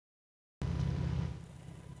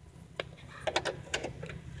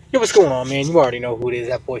what's going on, man? You already know who it is.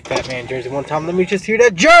 That boy FatMan Jersey. One time, let me just hear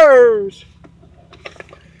that Jers.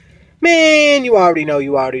 Man, you already know.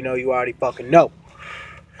 You already fucking know.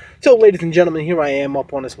 So, ladies and gentlemen, here I am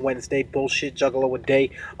up on this Wednesday bullshit juggalo a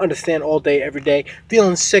day. Understand all day, every day.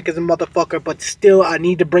 Feeling sick as a motherfucker, but still, I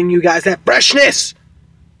need to bring you guys that freshness.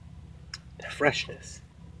 That freshness.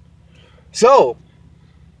 So,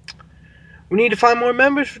 we need to find more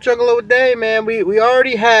members for Juggalo a Day, man. We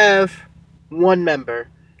already have one member.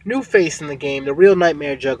 New face in the game,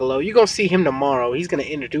 TheRealNightMare Juggalo. You're going to see him tomorrow. He's going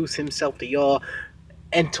to introduce himself to y'all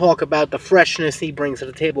and talk about the freshness he brings to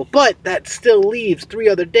the table. But that still leaves 3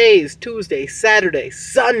 other days. Tuesday, Saturday,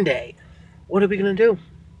 Sunday. What are we going to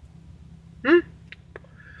do?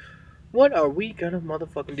 What are we going to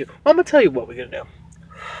motherfucking do? Well, I'm going to tell you what we're going to do.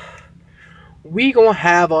 We going to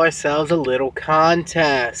have ourselves a little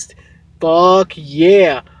contest. Fuck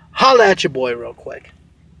yeah. Holla at your boy real quick.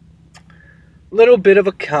 Little bit of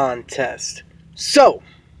a contest. So,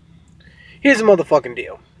 here's the motherfucking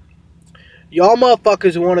deal. Y'all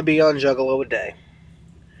motherfuckers who want to be on Juggalo a Day,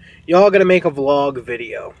 y'all gotta make a vlog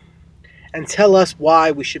video and tell us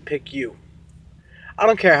why we should pick you. I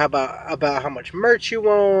don't care about how much merch you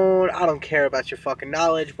own. I don't care about your fucking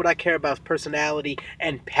knowledge. What I care about is personality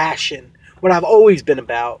and passion. What I've always been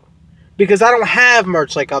about. Because I don't have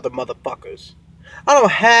merch like other motherfuckers. I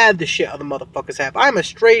don't have the shit other motherfuckers have. I'm a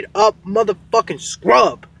straight up motherfucking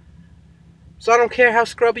scrub. So I don't care how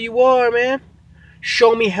scrubby you are, man.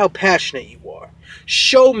 Show me how passionate you are.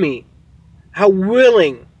 Show me how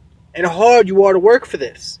willing and hard you are to work for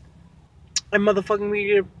this. And motherfucking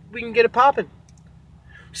we can get it popping.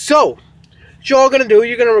 So, what y'all gonna do,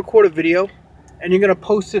 you're gonna record a video and you're gonna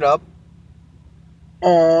post it up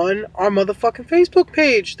on our motherfucking Facebook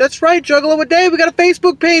page. That's right, Juggalo a Day. We got a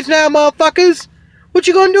Facebook page now, motherfuckers. What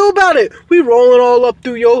you gonna do about it? We rolling all up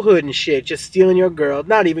through your hood and shit, just stealing your girl,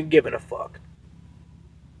 not even giving a fuck.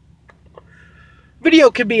 Video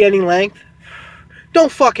could be any length. Don't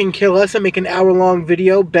fucking kill us and make an hour-long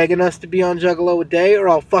video begging us to be on Juggalo a Day, or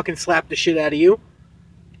I'll fucking slap the shit out of you.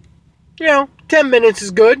 You know, 10 minutes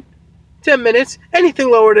is good. 10 minutes. Anything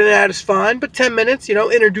lower than that is fine, but 10 minutes, you know,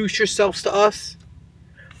 introduce yourselves to us.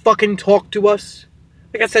 Fucking talk to us.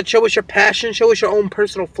 Like I said, show us your passion, show us your own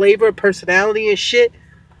personal flavor, personality and shit.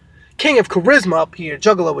 King of charisma up here,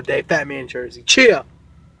 Juggalo a Day, FatMan Jersey. Cheer!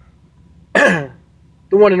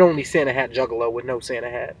 The one and only Santa Hat Juggalo with no Santa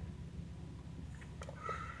hat.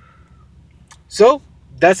 So,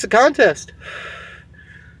 that's the contest.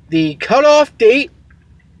 The cutoff date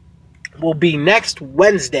will be next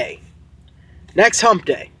Wednesday. Next hump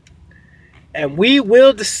day. And we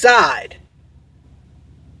will decide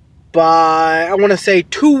by, I want to say,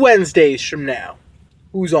 2 Wednesdays from now,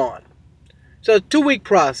 who's on. So, a 2-week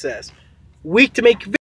process. Week to make